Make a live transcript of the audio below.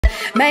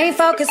Main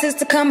focus is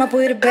to come up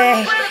with a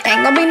bag.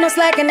 Ain't gonna be no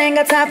slacking, ain't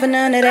got time for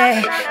none of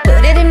that.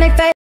 Put it in their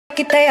face,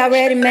 it, they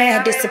already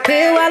mad.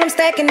 Disappear while I'm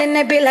stacking, and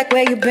they be like,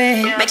 where you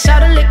been? Make sure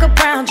the liquor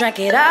brown, drink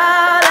it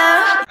all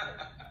up.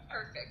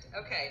 Perfect.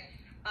 Okay.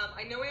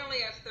 I know we only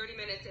have 30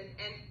 minutes,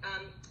 and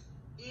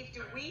Eve,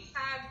 do we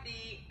have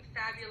the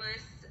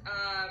fabulous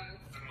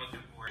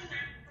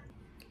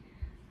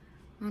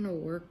on a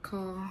work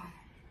call?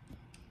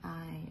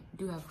 I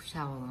do have a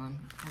towel on.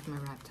 I have my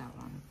wrap towel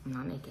on. I'm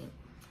not naked.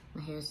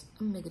 My hair's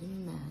a miggity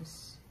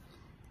mess.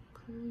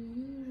 Per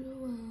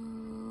usual.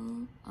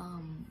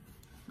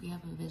 We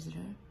have a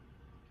visitor.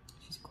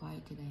 She's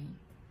quiet today.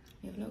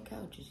 We have no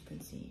couch, as you can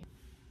see.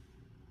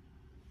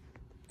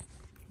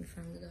 We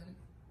finally got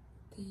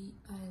the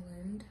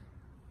island.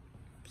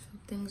 So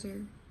things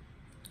are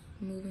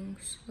moving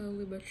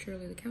slowly but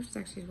surely. The couch is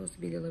actually supposed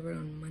to be delivered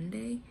on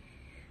Monday,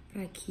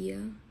 but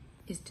IKEA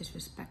is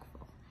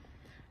disrespectful.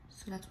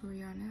 So that's where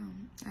we are now.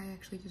 I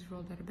actually just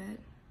rolled out of bed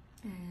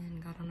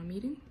and got on a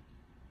meeting.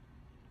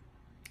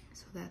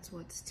 So that's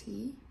what's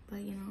tea.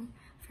 But you know,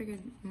 figured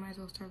I might as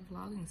well start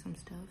vlogging some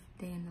stuff,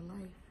 day in the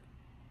life.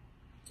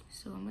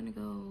 So I'm gonna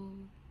go,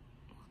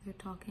 while they're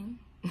talking,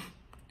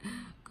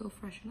 go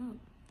freshen up,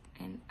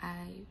 and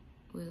I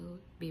will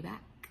be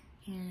back.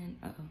 And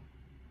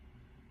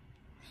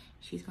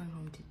she's going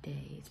home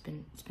today. It's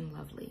been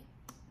lovely,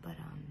 but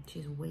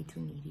she's way too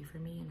needy for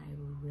me, and I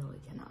really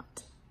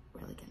cannot.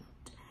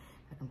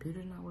 My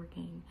computer's not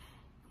working.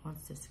 It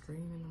wants to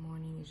scream in the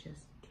morning. It's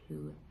just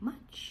too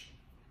much.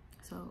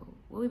 So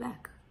we'll be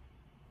back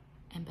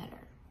and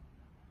better.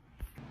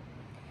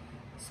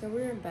 So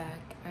we're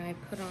back. I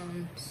put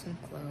on some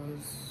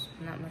clothes,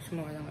 not much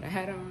more than what I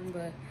had on,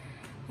 but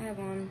I have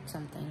on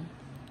something.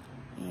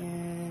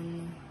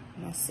 And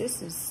my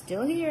sis is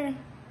still here.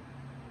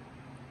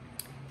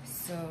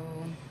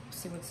 So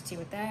see what's tea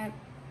with that.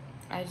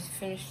 I just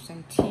finished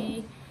some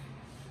tea.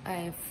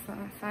 I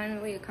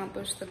finally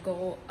accomplished the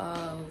goal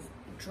of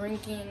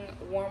drinking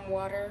warm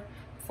water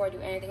before I do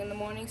anything in the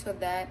morning, so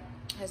that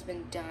has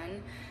been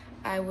done.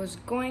 I was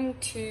going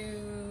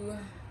to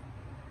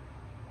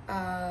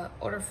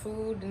order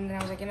food, and then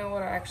I was like, you know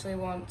what, I actually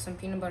want some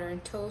peanut butter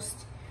and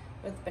toast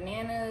with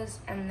bananas.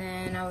 And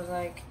then I was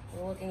like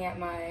looking at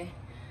my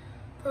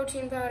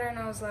protein powder, and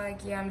I was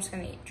like, yeah, I'm just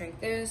gonna drink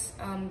this.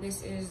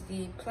 This is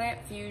the Plant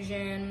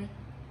Fusion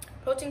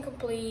Protein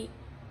Complete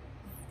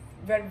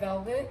Red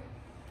Velvet.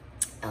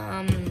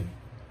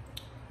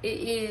 It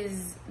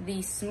is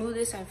the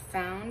smoothest I've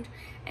found,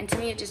 and to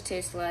me it just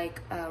tastes like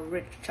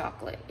rich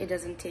chocolate. It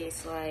doesn't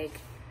taste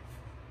like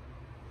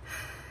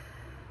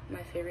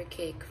my favorite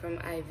cake from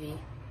Ivy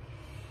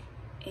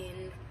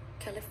in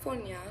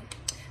California.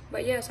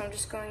 But yeah, so I'm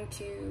just going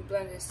to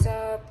blend this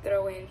up,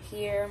 throw in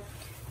here.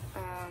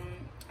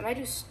 I might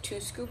do 2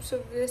 scoops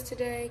of this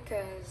today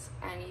because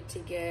I need to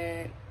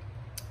get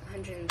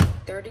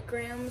 130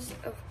 grams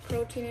of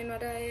protein in my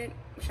diet,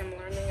 which I'm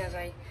learning as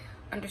I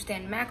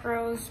understand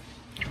macros.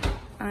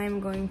 I'm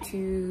going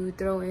to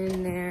throw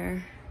in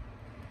there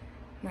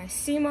my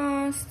sea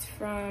moss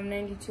from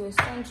 92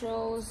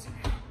 Essentials,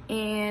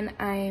 and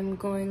I'm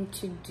going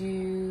to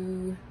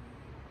do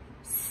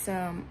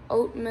some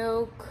oat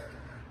milk.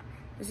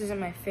 This isn't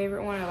my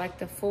favorite one. I like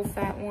the full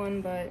fat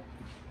one, but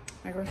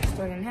my grocery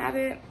store didn't have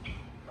it.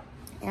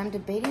 And I'm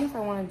debating if I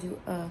want to do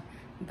a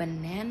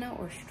banana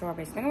or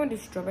strawberries. I think I'm gonna do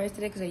strawberries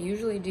today because I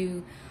usually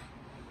do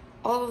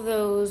all of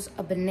those,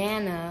 a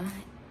banana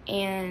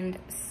and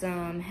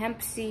some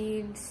hemp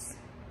seeds,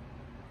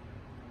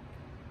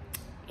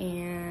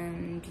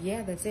 and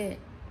yeah, that's it.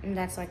 And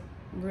that's like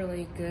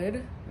really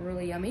good,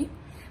 really yummy.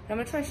 But I'm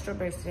gonna try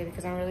strawberries today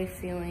because I'm really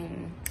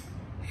feeling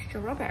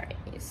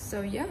strawberries.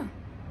 So yeah,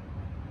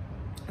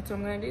 that's what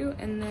I'm gonna do.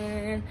 And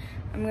then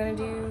I'm gonna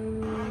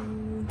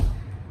do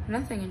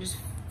nothing and just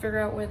figure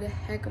out where the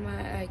heck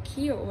my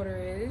IKEA order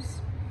is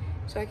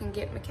so I can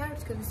get my couch,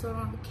 because I still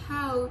don't have a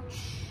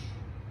couch.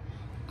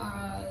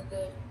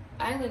 The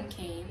island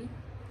came,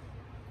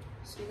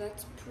 so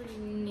that's pretty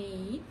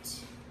neat.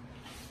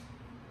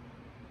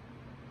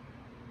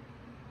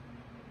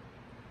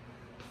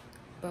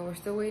 But we're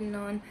still waiting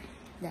on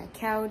that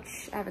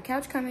couch. I have a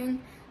couch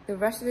coming, the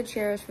rest of the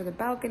chairs for the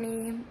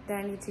balcony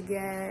that I need to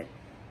get,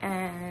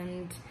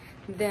 and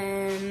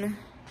then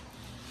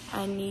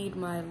I need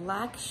my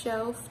lac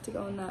shelf to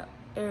go in that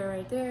area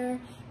right there,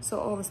 so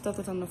all the stuff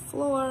that's on the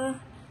floor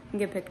can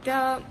get picked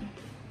up.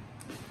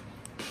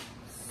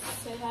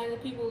 Say hi to the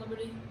people,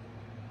 Liberty.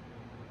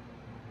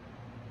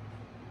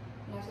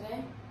 Not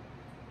today?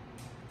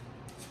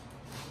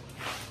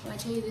 When I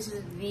tell you this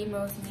is the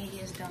most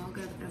neediest dog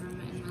I've ever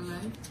met in my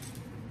life.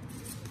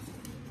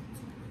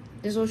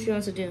 This is what she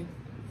wants to do.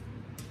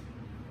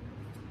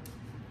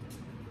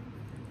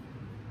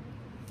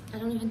 I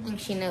don't even think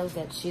she knows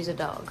that she's a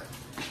dog.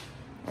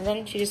 And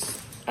then she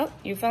just, oh,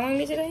 you following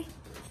me today?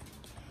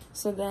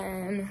 So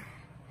then,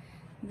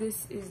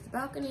 this is the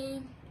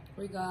balcony.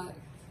 We got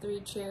 3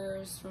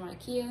 chairs from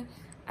IKEA.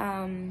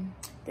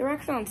 They were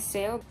actually on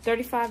sale,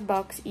 35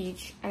 bucks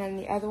each, and then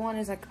the other one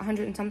is like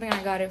 100 and something.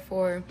 I got it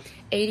for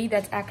 80.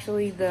 That's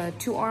actually the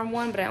 2-arm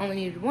one, but I only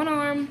needed 1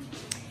 arm.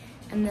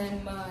 And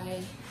then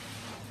my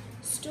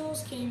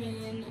stools came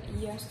in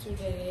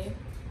yesterday,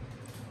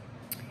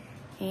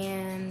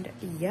 and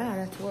yeah,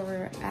 that's where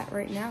we're at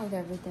right now with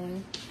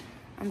everything.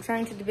 I'm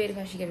trying to debate if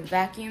I should get a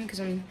vacuum because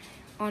I'm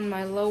on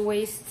my low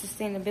waist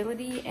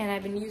sustainability, and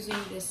I've been using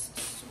this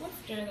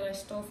Swifter that I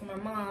stole from my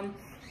mom.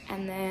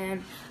 And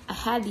then I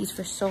had these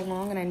for so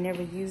long and I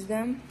never used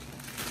them.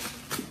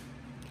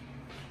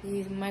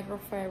 These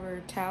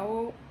microfiber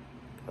towel,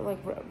 like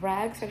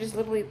rags. I just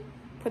literally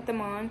put them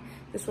on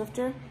the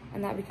Swifter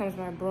and that becomes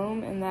my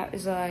broom, and that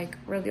is like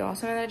really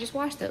awesome. And I just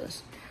washed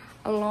those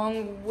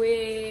along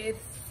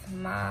with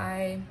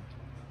my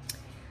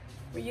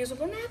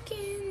reusable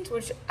napkins,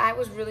 which I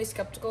was really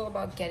skeptical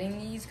about getting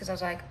these because I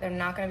was like, they're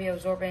not gonna be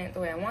absorbent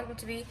the way I want them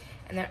to be,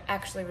 and they're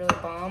actually really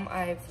bomb.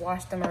 I've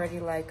washed them already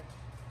like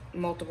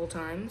multiple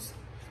times.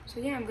 So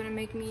yeah, I'm gonna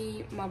make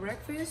me my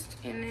breakfast,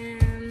 and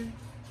then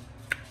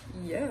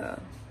yeah,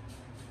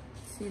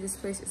 see, this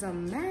place is a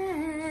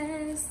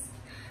mess,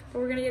 but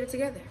we're gonna get it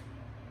together.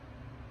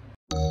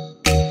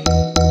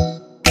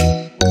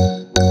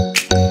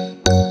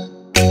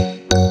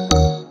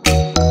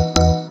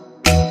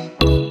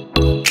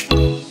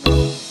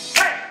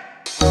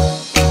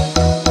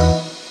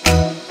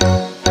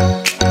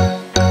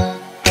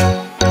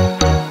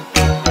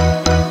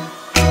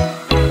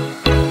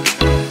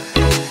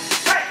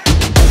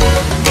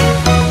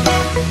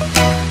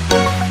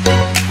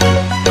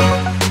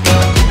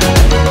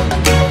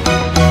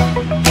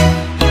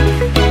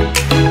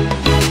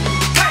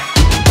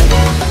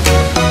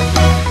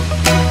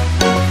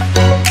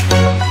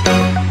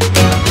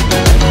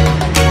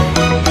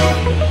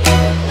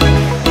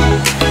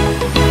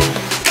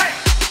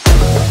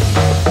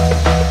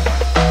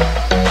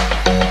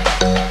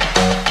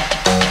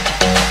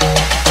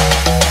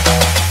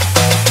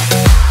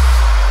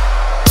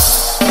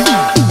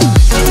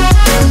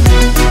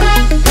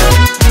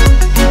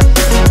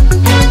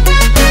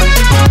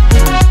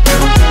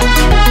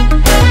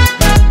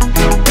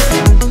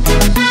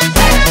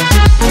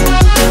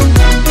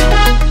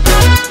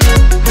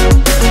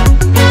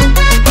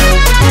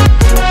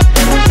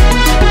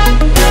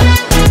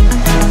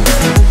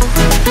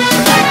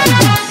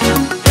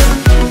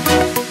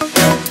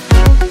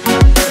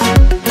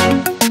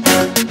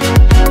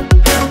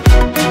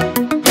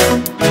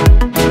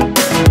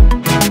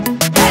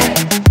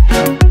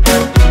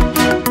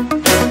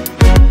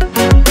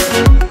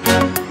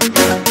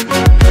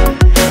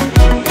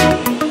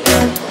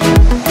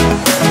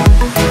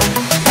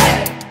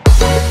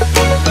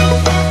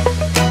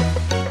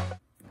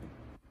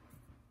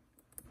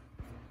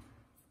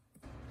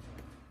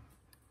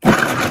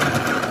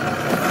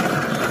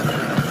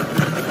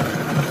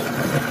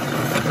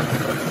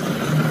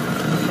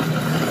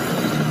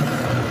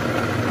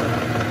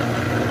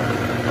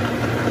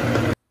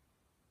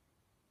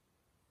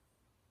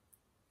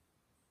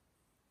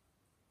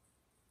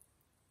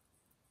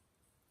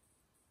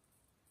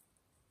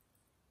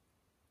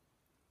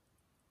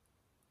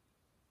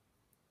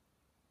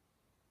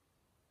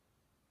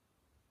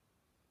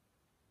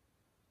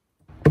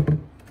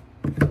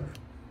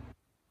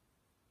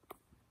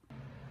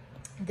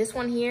 This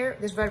one here,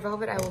 this red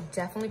velvet, I will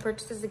definitely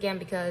purchase this again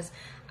because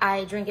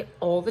I drink it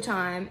all the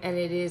time and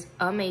it is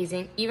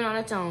amazing, even on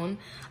its own.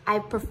 I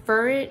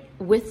prefer it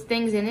with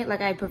things in it. Like,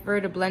 I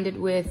prefer to blend it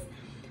with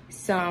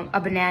a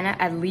banana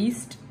at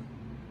least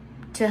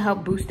to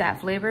help boost that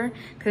flavor,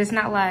 because it's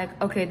not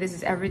like, okay, this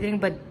is everything,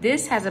 but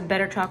this has a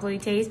better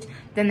chocolatey taste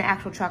than the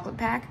actual chocolate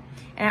pack.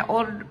 And I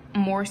ordered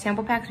more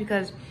sample packs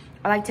because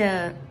I like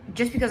to,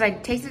 just because I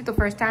tasted it the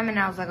first time and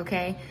I was like,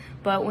 okay,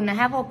 but when I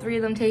have all 3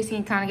 of them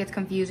tasting, it kind of gets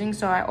confusing.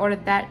 So I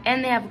ordered that,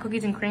 and they have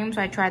cookies and cream,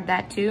 so I tried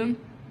that too.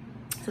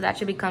 So that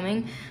should be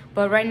coming.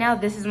 But right now,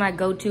 this is my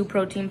go-to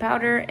protein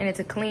powder, and it's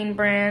a clean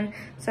brand.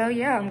 So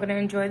yeah, I'm gonna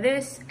enjoy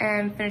this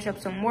and finish up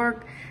some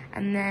work,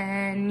 and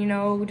then, you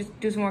know, just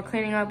do some more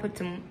cleaning up, put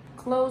some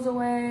clothes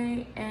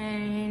away,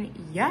 and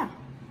yeah.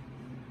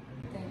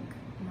 I think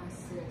my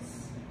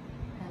sis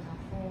has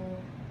a whole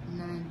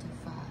 9 to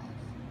 5.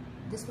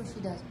 This is what she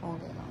does all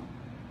day long.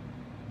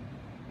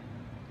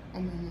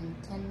 And then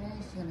in 10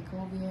 minutes, she's gonna come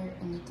over here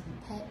and need to be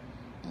pet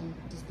and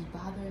just be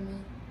bothering me.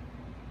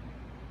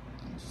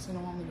 And she's gonna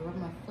want me to rub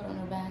my foot on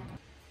her back.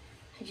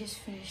 I just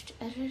finished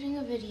editing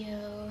a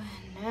video,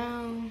 and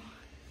now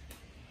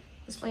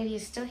this lady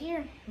is still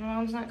here. My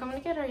mom's not coming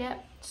to get her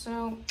yet.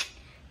 So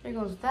there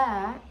goes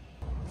that.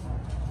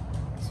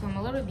 So I'm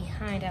a little bit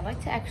behind. I'd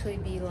like to actually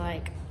be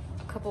like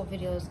a couple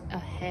videos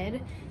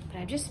ahead, but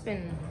I've just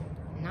been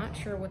not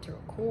sure what to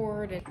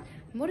record, and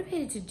I'm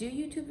motivated to do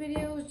YouTube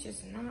videos,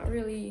 just not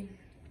really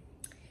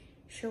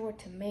sure what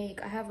to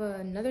make. I have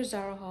another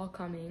Zara haul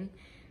coming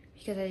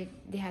because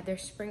they're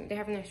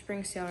having their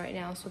spring sale right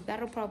now, so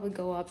that'll probably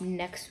go up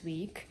next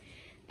week.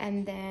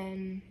 And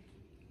then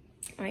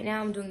right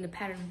now I'm doing the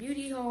Pattern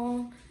Beauty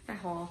the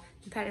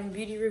Pattern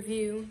Beauty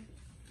review,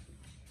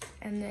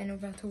 and then we're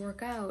about to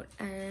work out,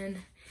 and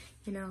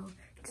you know,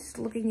 Just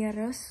looking at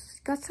us.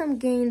 Got some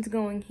gains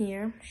going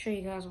here. Show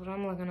you guys what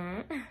I'm looking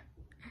at.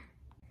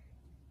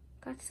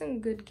 Got some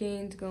good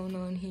gains going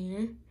on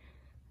here.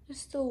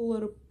 Just a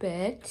little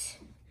bit.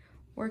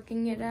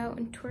 Working it out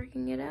and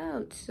twerking it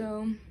out.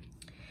 So,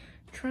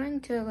 trying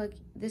to, like,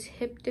 this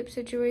hip dip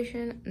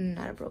situation,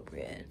 not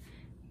appropriate.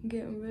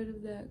 Getting rid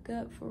of that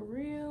gut for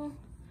real.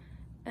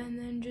 And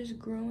then just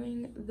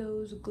growing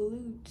those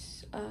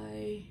glutes.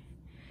 I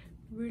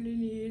really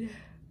need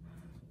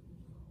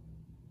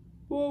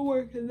more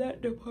work in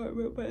that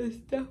department, but it's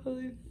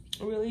definitely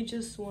really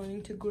just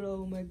wanting to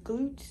grow my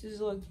glutes is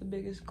like the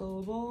biggest goal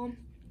of all.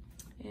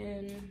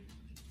 And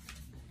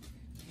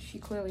she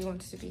clearly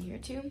wants to be here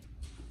too.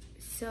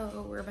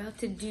 So we're about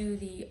to do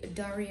the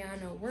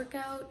Dariana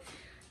workout.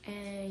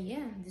 And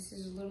yeah, this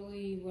is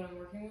literally what I'm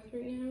working with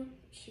right now.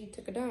 She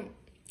took a dump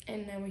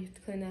and now we have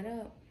to clean that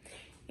up.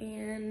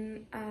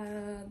 And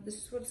this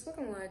is what it's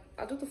looking like.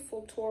 I'll do the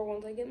full tour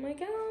once I get my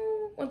couch.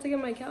 Once I get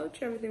my couch,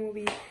 everything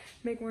will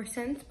make more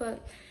sense.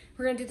 But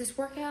we're gonna do this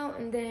workout,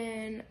 and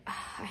then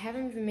I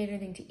haven't even made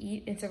anything to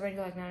eat. It's already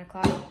like 9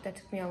 o'clock. That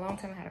took me a long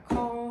time. I had a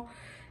call,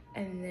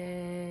 and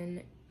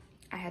then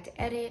I had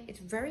to edit. It's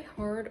very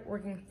hard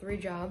working 3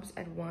 jobs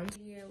at once.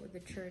 Yeah, with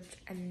the church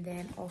and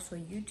then also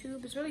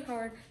YouTube. It's really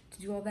hard to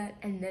do all that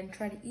and then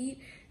try to eat.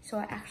 So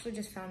I actually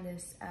just found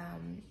this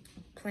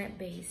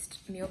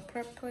plant-based meal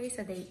prep place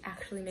that they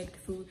actually make the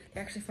food.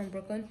 They're actually from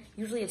Brooklyn.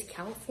 Usually it's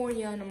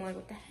California, and I'm like,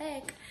 what the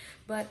heck?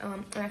 But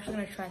I'm actually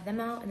gonna try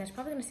them out, and that's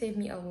probably gonna save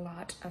me a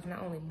lot of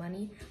not only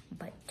money,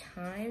 but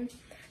time,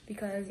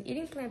 because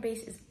eating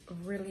plant-based is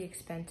really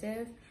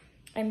expensive.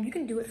 And you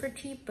can do it for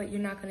cheap, but you're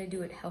not gonna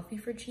do it healthy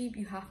for cheap.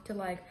 You have to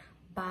like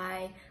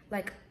buy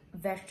like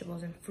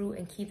vegetables and fruit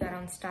and keep that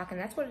on stock. And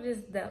that's what it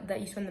is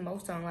that you spend the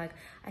most on. Like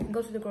I can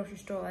go to the grocery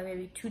store like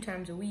maybe 2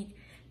 times a week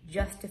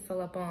just to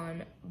fill up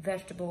on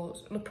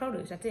vegetables,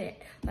 produce, that's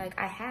it. Like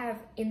I have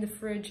in the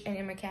fridge and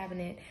in my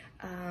cabinet,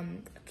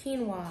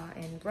 quinoa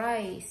and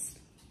rice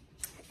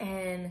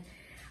and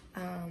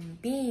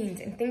beans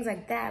and things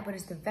like that, but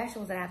it's the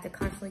vegetables that I have to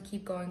constantly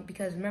keep going,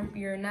 because remember,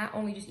 you're not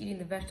only just eating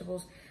the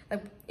vegetables,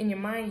 like in your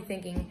mind you're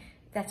thinking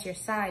that's your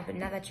side, but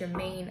now that's your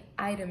main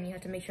item. You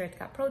have to make sure it's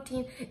got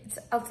protein. It's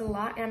a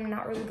lot, and I'm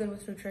not really good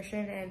with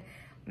nutrition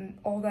and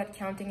all that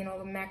counting and all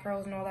the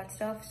macros and all that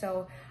stuff,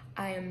 so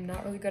I am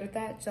not really good at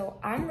that. So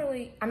I'm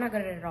not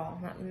good at it at all.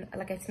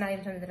 It's not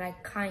even something that I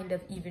kind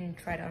of even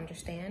try to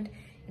understand.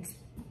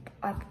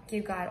 I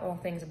give God all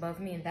things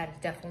above me, and that is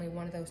definitely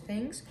one of those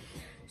things.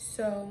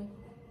 So,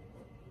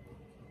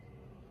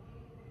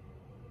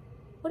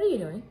 what are you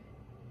doing?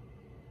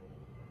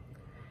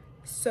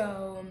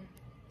 So,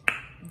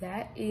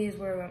 that is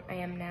where I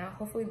am now.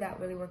 Hopefully that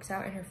really works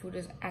out and her food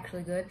is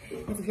actually good.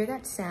 And if you hear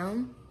that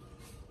sound,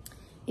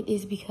 it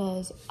is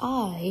because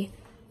I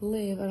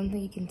don't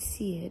think you can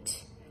see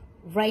it,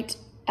 right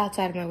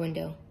outside of my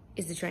window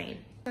is the train.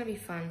 It's gonna be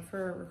fun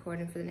for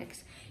recording for the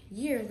next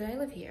year that I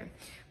live here.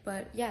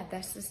 But yeah,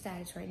 that's the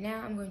status right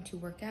now. I'm going to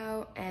work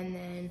out and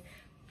then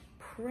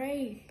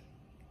pray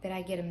that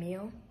I get a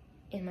meal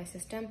in my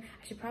system.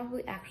 I should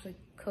probably actually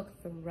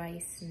cook the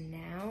rice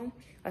now.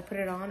 I put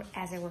it on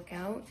as I work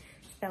out,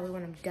 so that way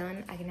when I'm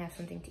done, I can have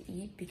something to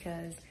eat,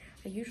 because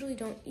I usually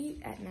don't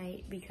eat at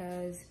night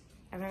because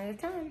I run out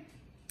of time.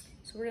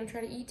 So we're gonna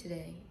try to eat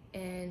today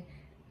and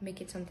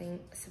make it something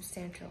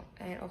substantial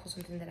and also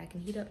something that I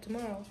can heat up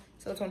tomorrow.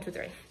 So it's 1, 2,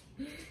 3.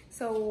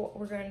 So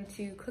we're going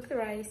to cook the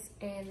rice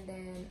and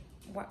then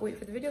wait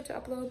for the video to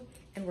upload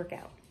and work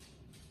out.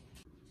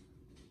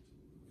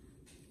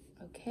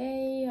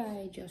 Okay,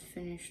 I just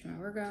finished my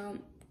workout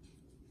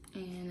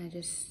and I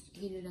just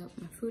heated up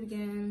my food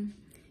again.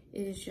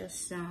 It is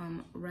just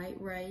some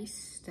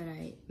rice that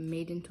I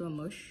made into a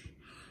mush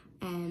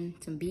and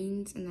some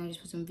beans, and then I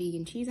just put some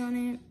vegan cheese on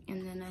it.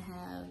 And then I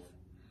have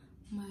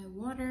my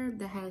water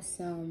that has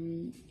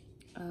some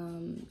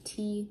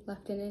tea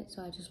left in it,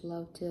 so I just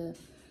love to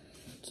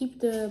keep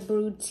the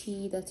brewed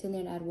tea that's in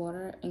there and add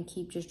water and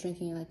keep just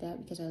drinking it like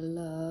that, because I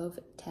love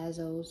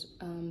Tazo's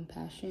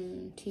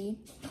passion tea.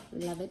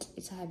 Love it.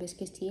 It's a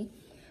hibiscus tea,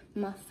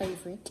 my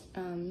favorite.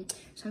 So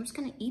I'm just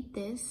gonna eat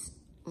this.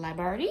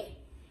 Liberty?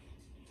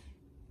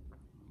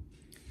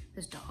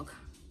 This dog.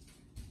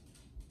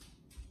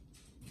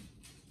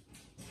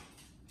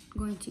 I'm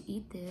going to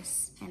eat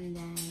this and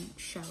then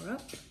shower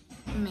up.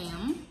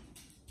 Ma'am.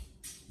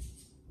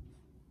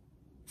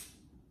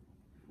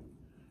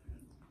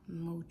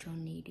 Mucho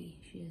needy.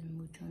 She is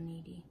mucho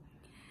needy.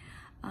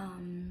 So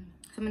I'm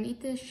gonna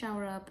eat this,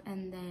 shower up,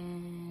 and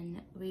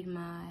then read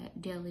my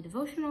daily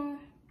devotional,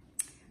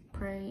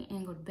 pray,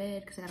 and go to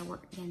bed because I gotta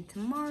work again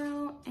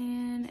tomorrow.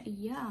 And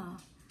yeah,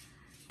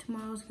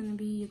 tomorrow's gonna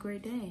be a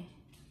great day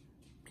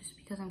just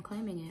because I'm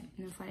claiming it.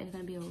 And then Friday's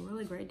gonna be a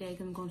really great day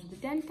because I'm going to the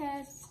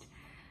dentist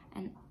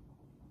and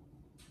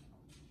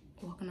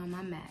walking on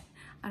my mat.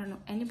 I don't know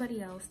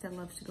anybody else that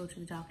loves to go to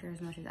the doctor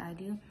as much as I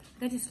do.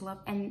 I just love,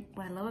 and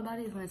what I love about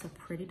it is when it's a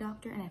pretty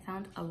doctor, and I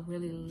found a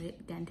really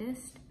lit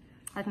dentist.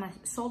 Like my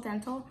Soul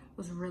Dental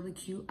was really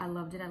cute. I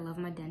loved it. I love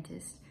my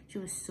dentist. She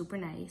was super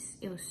nice.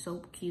 It was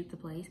so cute, the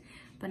place.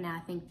 But now I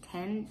think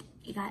 10,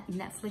 you got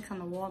Netflix on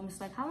the wall. I'm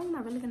just like, how long am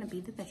I really gonna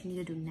be there that you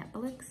need to do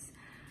Netflix?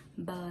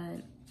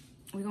 But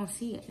we're gonna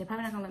see it. They're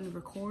probably not gonna let me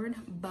record,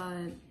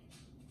 but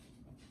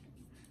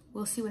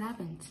we'll see what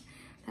happens.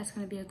 That's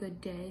gonna be a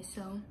good day.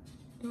 So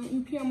don't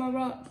you pee on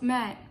my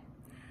mat.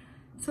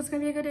 So it's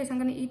gonna be a good day. So I'm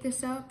gonna eat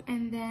this up,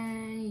 and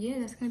then yeah,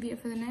 that's gonna be it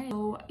for the night.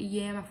 So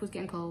yeah, my food's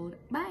getting cold.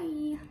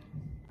 Bye.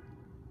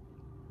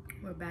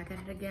 We're back at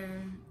it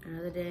again.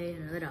 Another day,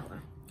 another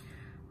dollar.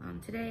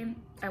 Today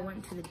I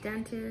went to the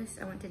dentist.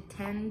 I went to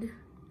Tend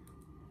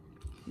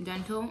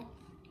Dental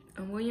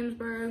in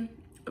Williamsburg.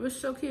 It was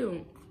so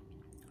cute.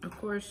 Of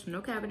course,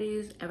 no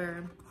cavities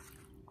ever.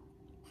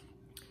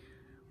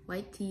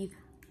 White teeth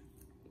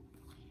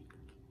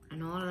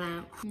and all of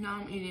that.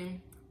 Now I'm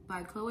eating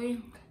by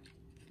Chloe.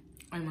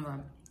 Oh my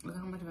god, look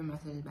how much of a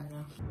mess it is back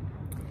there.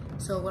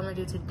 So what I'm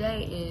gonna do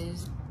today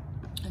is,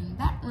 in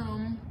that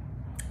room,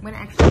 I'm gonna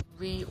actually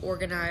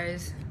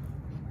reorganize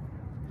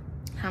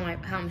how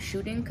I'm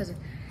shooting, because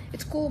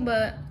it's cool,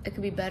 but it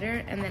could be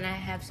better. And then I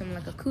have some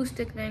like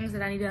acoustic things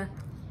that I need to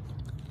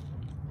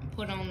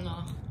put on the,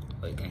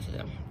 oh, you can't see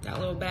that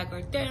little bag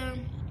right there.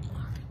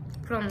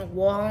 Put on the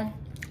wall,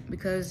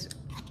 because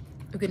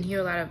you can hear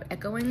a lot of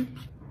echoing.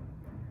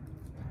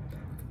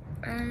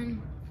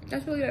 And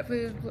that's really it for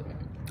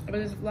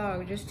this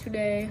vlog. Just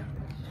two-day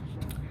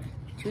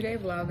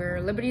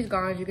vlogger. Liberty's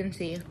gone, as you can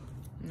see.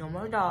 No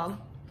more dog.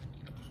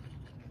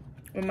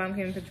 My mom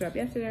came and picked her up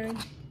yesterday.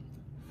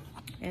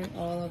 And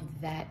all of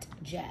that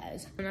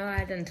jazz. Now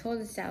I done tore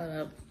the salad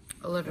up,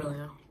 literally.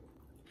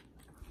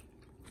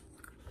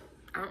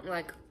 I don't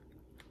like,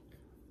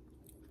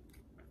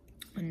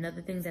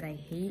 another thing that I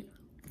hate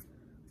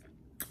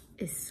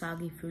is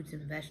soggy fruits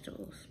and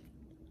vegetables.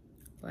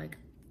 Like,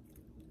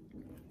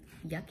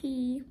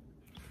 yucky.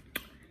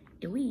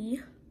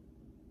 Ewy.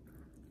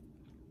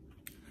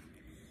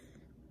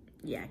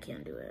 Yeah, I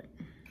can't do it.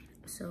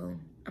 So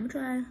I'm gonna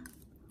try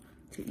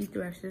to eat the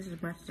rest of this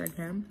as much as I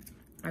can.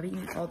 I've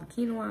eaten all the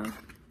quinoa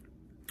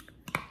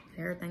and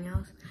everything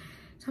else.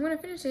 So I'm gonna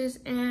finish this,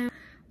 and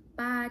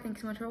bye.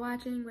 Thanks so much for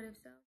watching. What if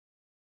so?